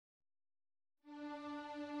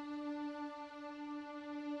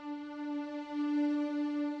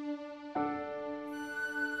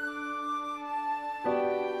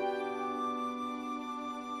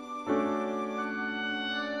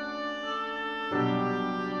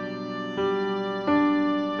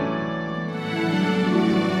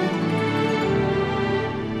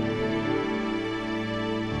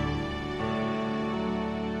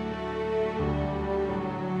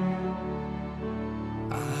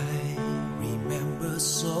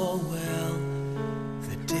so well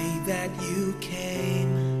the day that you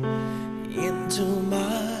came into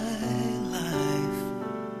my life.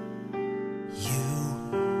 You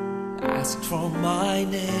asked for my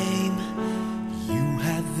name. You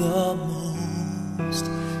had the most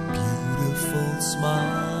beautiful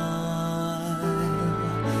smile.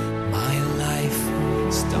 My life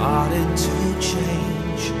started to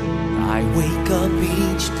change. I wake up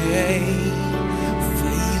each day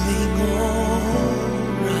feeling alright.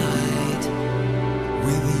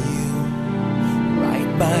 With you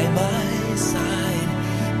right by my side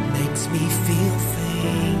makes me feel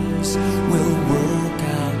things will work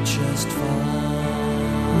out just fine.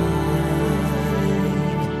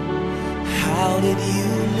 How did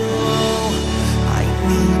you know I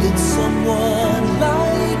needed someone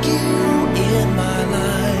like you in my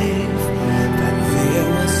life? That there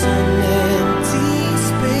was an empty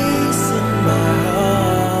space in my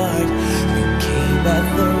heart. You came at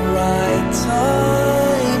the right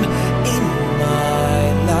time in my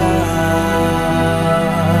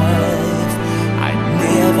life. I'd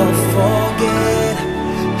never forget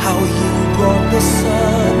how you brought the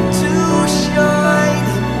sun to shine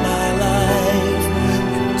in my life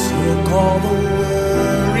and took all the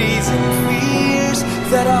worries and fears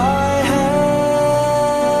that I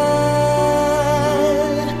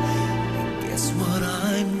had. And guess what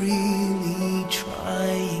I'm really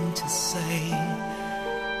trying to say?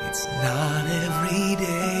 It's not every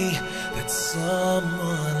day that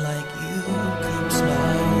someone like you comes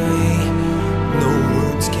my way. No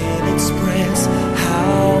words can express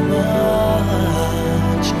how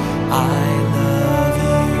much I love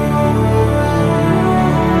you.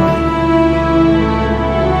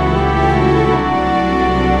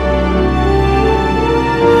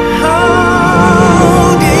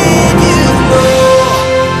 How did you know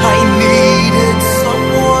I needed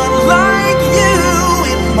someone like you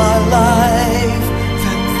in my life?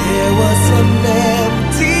 That there was an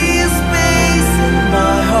empty space in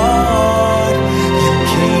my heart. You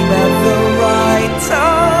came at the right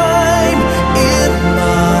time in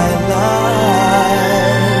my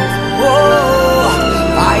life. Oh,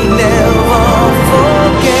 I never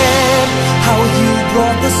forget how you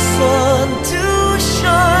brought the sun to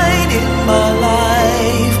shine in my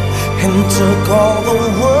life and took all the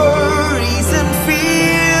worries and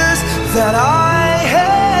fears that I